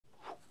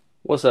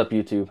What's up,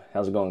 YouTube?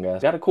 How's it going,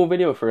 guys? Got a cool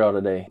video for y'all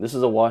today. This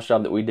is a wash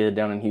job that we did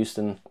down in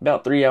Houston,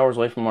 about 3 hours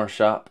away from our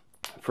shop,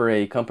 for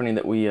a company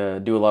that we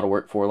do a lot of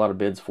work for, a lot of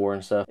bids for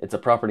and stuff. It's a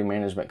property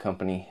management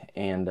company,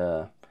 and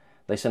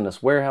they send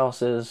us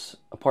warehouses,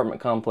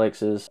 apartment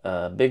complexes,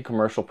 big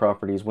commercial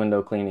properties,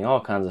 window cleaning, all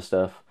kinds of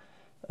stuff.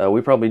 We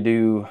probably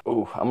do,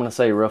 I'm gonna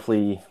say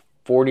roughly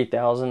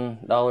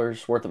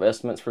 $40,000 worth of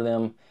estimates for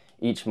them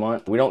each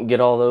month. We don't get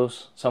all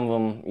those. Some of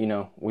them, you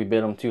know, we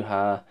bid them too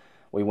high.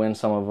 We win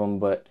some of them,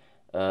 but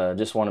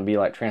just want to be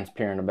like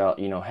transparent about,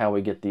 you know, how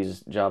we get these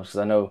jobs, because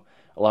I know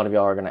a lot of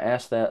y'all are going to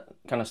ask that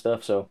kind of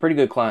stuff. So pretty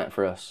good client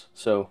for us.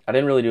 So I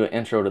didn't really do an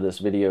intro to this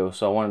video,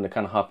 so I wanted to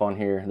kind of hop on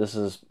here. This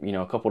is, you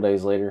know, a couple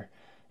days later,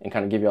 and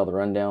kind of give y'all the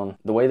rundown.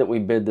 The way that we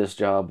bid this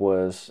job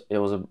was, it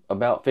was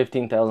about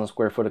 15,000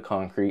 square foot of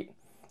concrete,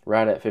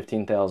 right at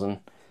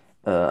 15,000.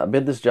 I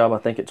bid this job, I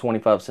think, at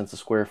 25 cents a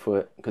square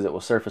foot, because it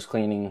was surface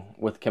cleaning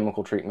with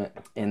chemical treatment.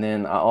 And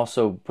then I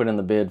also put in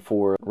the bid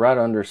for right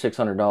under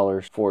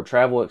 $600 for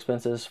travel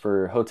expenses,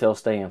 for hotel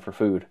stay, and for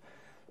food.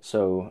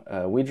 So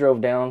we drove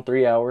down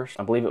 3 hours.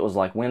 I believe it was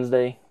like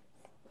Wednesday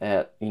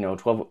at, you know,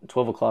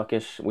 12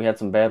 o'clock-ish. We had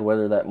some bad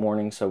weather that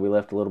morning, so we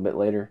left a little bit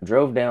later.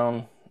 Drove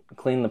down,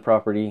 cleaned the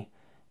property,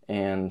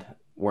 and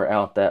we're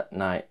out that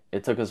night.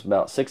 It took us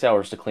about 6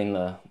 hours to clean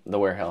the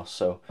warehouse.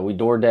 So we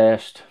door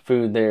dashed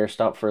food there,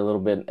 stopped for a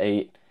little bit,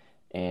 ate,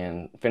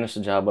 and finished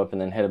the job up,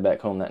 and then headed back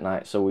home that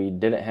night. So we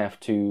didn't have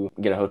to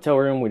get a hotel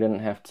room. We didn't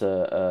have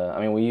to, I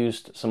mean, we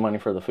used some money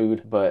for the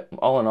food, but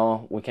all in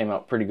all, we came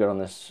out pretty good on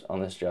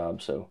this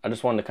job. So I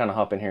just wanted to kind of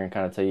hop in here and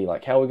kind of tell you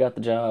like how we got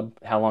the job,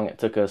 how long it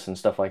took us, and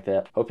stuff like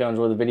that. Hope y'all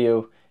enjoy the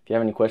video. If you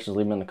have any questions,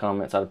 leave them in the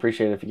comments. I'd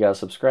appreciate it if you guys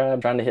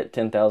subscribe. Trying to hit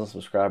 10,000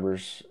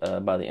 subscribers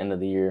by the end of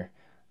the year.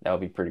 That would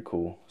be pretty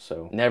cool.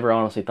 So never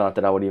honestly thought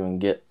that I would even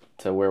get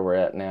to where we're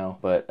at now,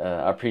 but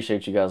I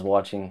appreciate you guys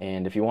watching.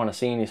 And if you want to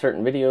see any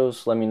certain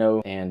videos, let me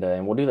know,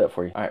 and we'll do that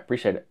for you. All right,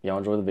 appreciate it. Y'all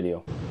enjoy the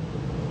video.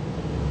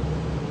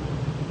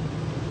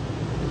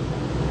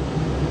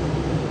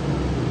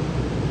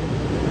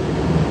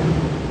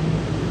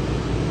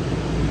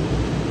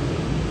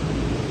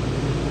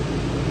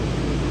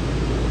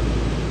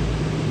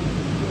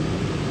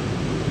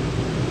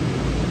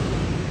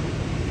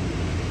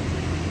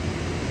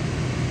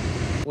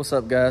 What's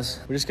up, guys?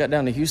 We just got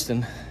down to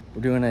Houston.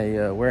 We're doing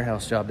a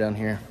warehouse job down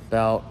here,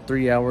 about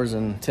 3 hours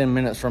and 10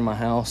 minutes from my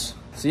house.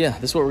 So yeah,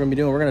 this is what we're gonna be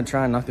doing. We're gonna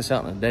try and knock this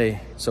out in a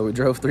day. So we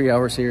drove 3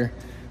 hours here.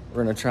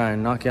 We're gonna try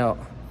and knock out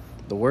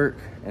the work,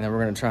 and then we're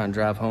gonna try and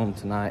drive home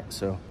tonight.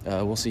 So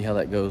we'll see how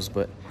that goes.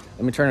 But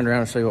let me turn it around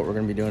and show you what we're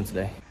gonna be doing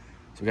today.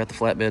 So we got the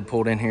flatbed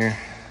pulled in here.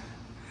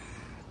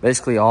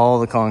 Basically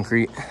all the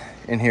concrete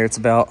in here. It's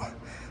about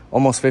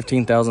almost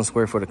 15,000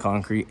 square foot of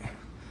concrete.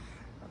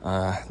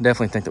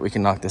 Definitely think that we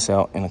can knock this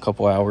out in a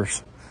couple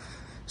hours.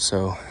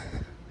 So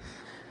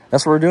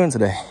that's what we're doing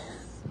today.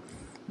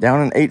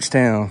 Down in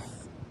H-Town.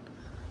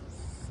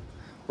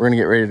 We're gonna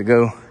get ready to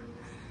go,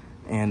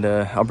 and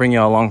I'll bring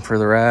y'all along for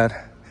the ride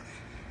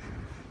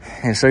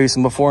and show you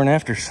some before and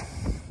afters.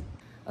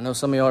 I know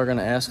some of y'all are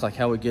gonna ask like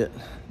how we get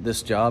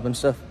this job and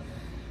stuff.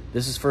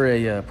 This is for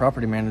a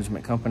property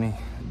management company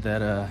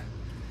that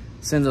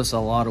sends us a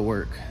lot of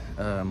work.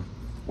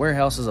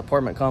 Warehouses,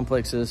 apartment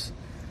complexes,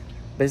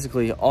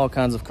 basically all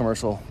kinds of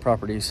commercial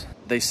properties.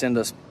 They send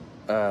us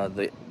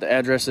the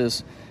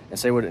addresses and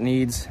say what it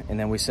needs, and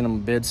then we send them a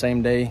bid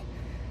same day.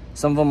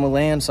 Some of them will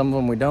land, some of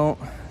them we don't.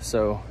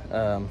 So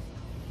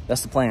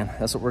that's the plan.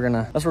 That's what we're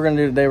gonna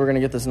do today. We're gonna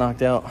get this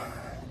knocked out,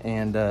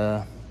 and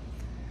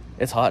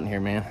it's hot in here,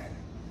 man.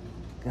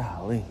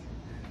 Golly,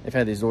 they've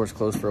had these doors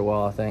closed for a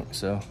while, I think.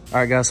 So all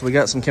right, guys, so we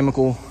got some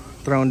chemical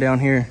thrown down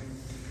here.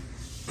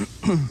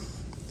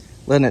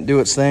 Letting it do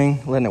its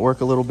thing, letting it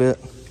work a little bit.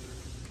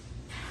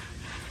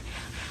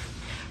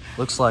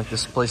 Looks like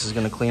this place is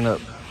gonna clean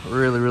up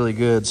really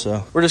good.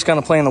 So we're just kind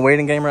of playing the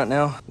waiting game right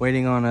now,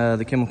 waiting on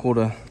the chemical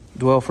to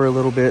dwell for a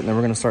little bit, and then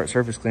we're gonna start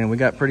surface cleaning. We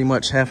got pretty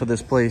much half of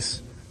this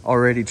place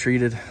already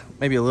treated,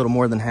 maybe a little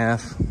more than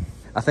half.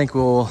 I think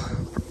we'll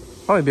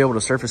probably be able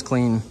to surface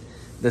clean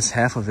this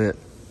half of it.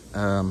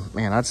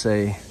 Man, I'd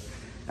say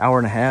hour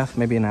and a half,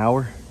 maybe an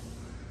hour.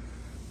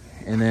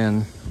 And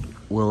then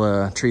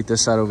we'll treat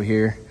this side over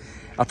here.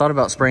 I thought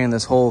about spraying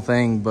this whole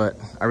thing, but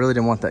I really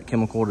didn't want that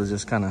chemical to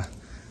just kind of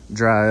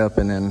dry up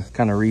and then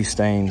kind of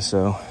restain.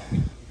 So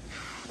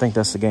I think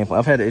that's the game plan.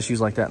 I've had issues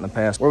like that in the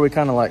past, where we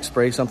kind of like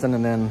spray something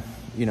and then,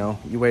 you know,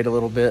 you wait a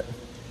little bit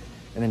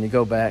and then you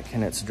go back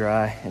and it's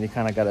dry and you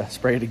kind of got to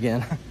spray it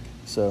again.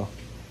 So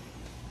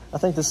I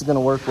think this is going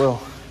to work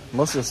well.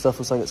 Most of the stuff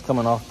looks like it's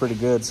coming off pretty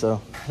good.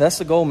 So that's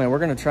the goal, man. We're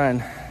going to try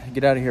and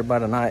get out of here by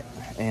tonight.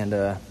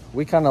 And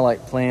we kind of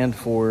like planned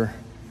for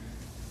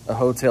a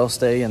hotel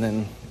stay and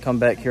then come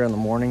back here in the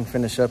morning,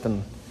 finish up,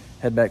 and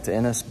head back to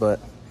Ennis. But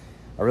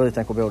I really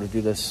think we'll be able to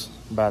do this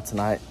by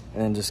tonight,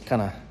 and then just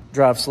kind of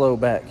drive slow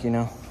back, you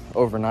know,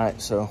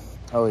 overnight. So,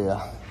 oh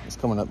yeah, it's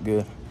coming up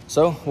good.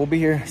 So we'll be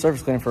here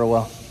surface cleaning for a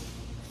while.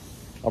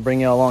 I'll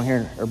bring you all along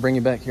here, or bring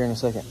you back here in a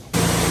second.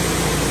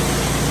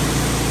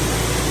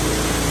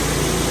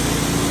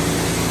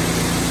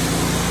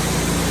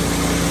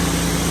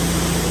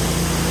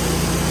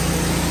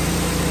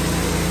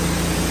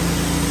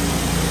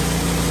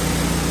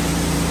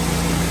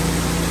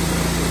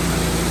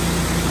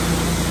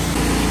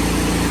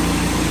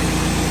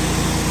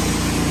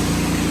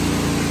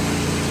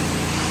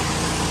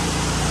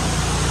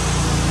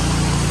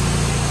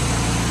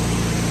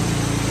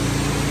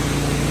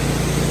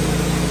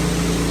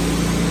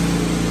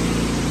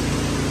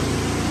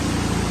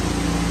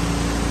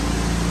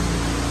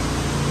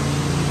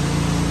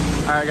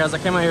 right, guys, I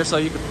came out here so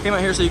you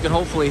could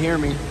hopefully hear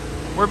me.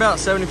 We're about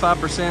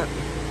 75%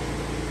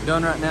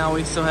 done right now.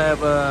 We still have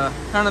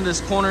kind of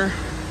this corner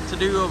to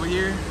do over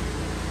here,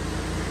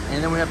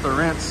 and then we have to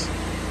rinse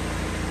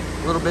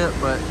a little bit.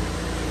 But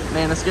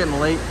man, it's getting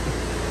late.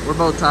 We're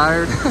both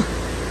tired.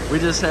 We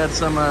just had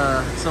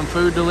some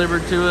food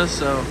delivered to us,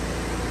 so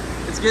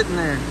it's getting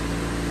there.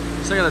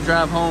 Still gotta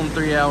drive home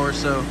 3 hours,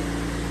 so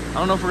I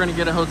don't know if we're gonna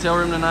get a hotel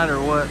room tonight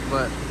or what,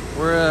 but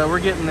we're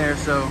getting there.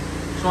 So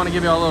just want to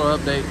give y'all a little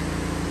update.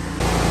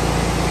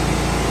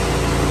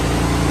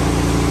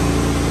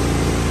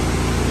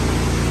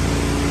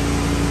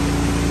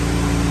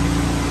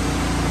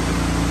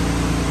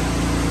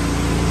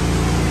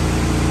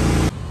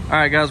 All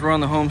right, guys, we're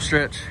on the home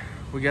stretch.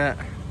 We got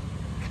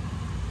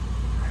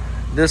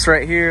this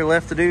right here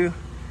left to do.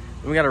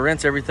 We got to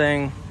rinse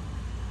everything,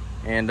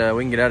 and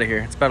we can get out of here.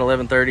 It's about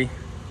 11:30,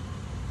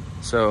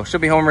 so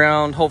should be home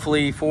around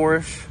hopefully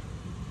 4-ish.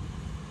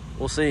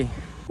 We'll see.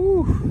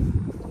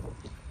 Whew.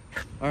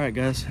 All right,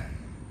 guys,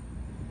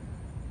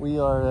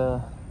 we're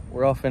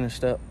all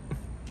finished up.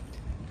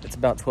 It's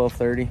about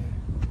 12:30,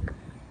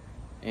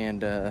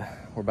 and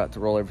we're about to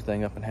roll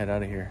everything up and head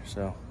out of here.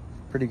 So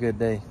pretty good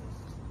day.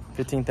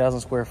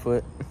 15,000 square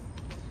foot.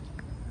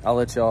 I'll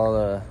let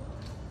y'all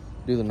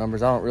do the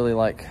numbers. I don't really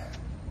like,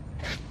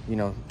 you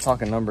know,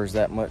 talking numbers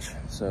that much,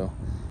 so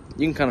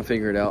you can kind of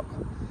figure it out.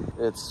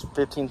 It's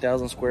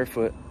 15,000 square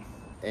foot,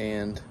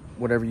 and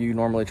whatever you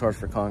normally charge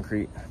for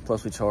concrete,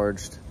 plus we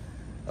charged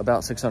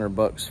about 600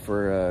 bucks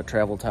for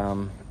travel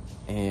time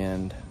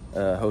and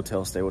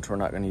hotel stay, which we're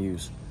not going to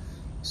use.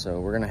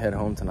 So we're going to head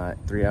home tonight,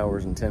 3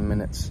 hours and 10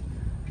 minutes.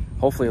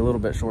 Hopefully a little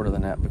bit shorter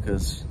than that,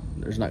 because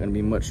there's not going to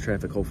be much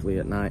traffic hopefully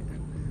at night,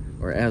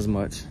 or as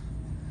much.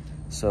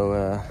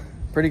 So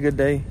pretty good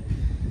day.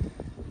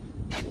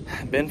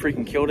 Ben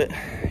freaking killed it.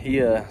 He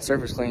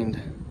surface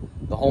cleaned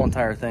the whole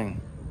entire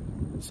thing.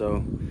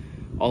 So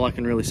all I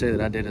can really say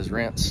that I did is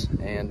rinse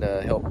and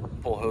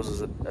help pull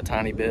hoses a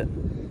tiny bit.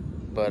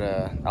 But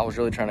I was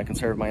really trying to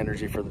conserve my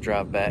energy for the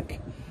drive back.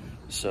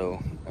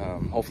 So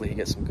hopefully he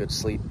gets some good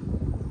sleep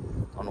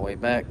on the way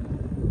back.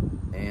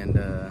 And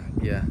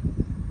yeah,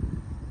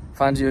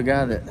 find you a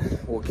guy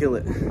that will kill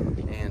it.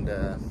 And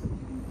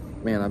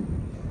man,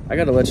 I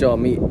got to let y'all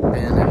meet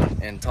Ben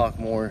and talk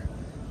more,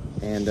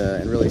 and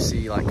really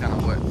see like kind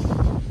of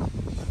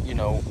what, you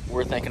know,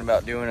 we're thinking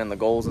about doing and the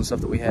goals and stuff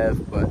that we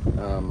have. But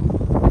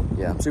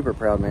yeah, I'm super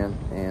proud, man.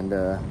 And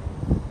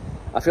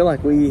I feel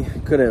like we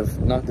could have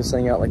knocked this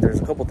thing out. Like,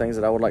 there's a couple things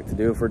that I would like to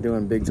do if we're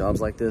doing big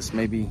jobs like this.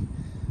 Maybe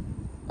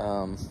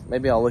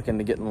I'll look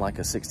into getting like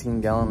a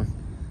 16-gallon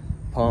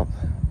pump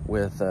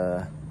with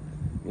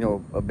you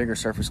know, a bigger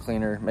surface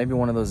cleaner, maybe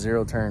one of those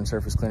 0-turn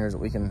surface cleaners that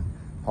we can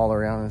haul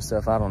around and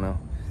stuff. I don't know,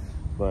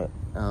 but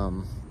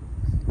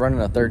running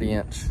a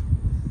 30-inch,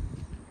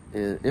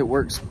 it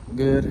works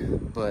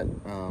good, but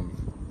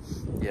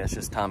yeah, it's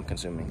just time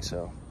consuming.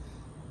 So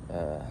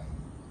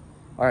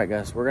all right,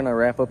 guys, we're gonna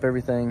wrap up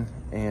everything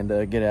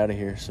and get out of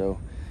here. So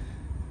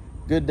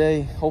good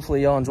day.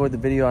 Hopefully y'all enjoyed the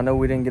video. I know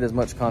we didn't get as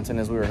much content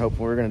as we were hoping.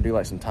 We were gonna do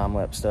like some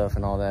time-lapse stuff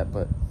and all that,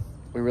 but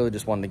we really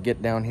just wanted to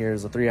get down here.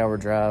 It's a 3-hour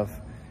drive,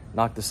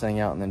 knock this thing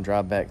out, and then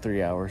drive back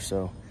 3 hours.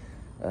 So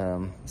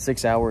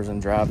 6 hours in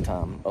drive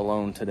time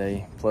alone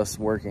today, plus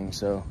working.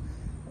 So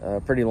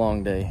pretty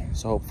long day.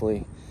 So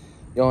hopefully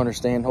y'all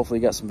understand. Hopefully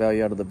you got some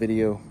value out of the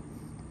video.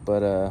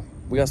 But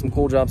we got some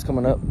cool jobs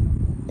coming up,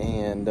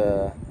 and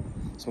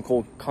some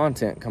cool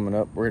content coming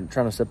up. We're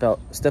trying to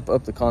step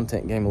up the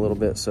content game a little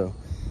bit. So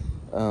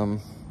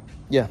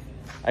yeah,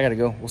 I gotta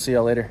go. We'll see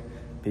y'all later.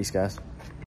 Peace, guys.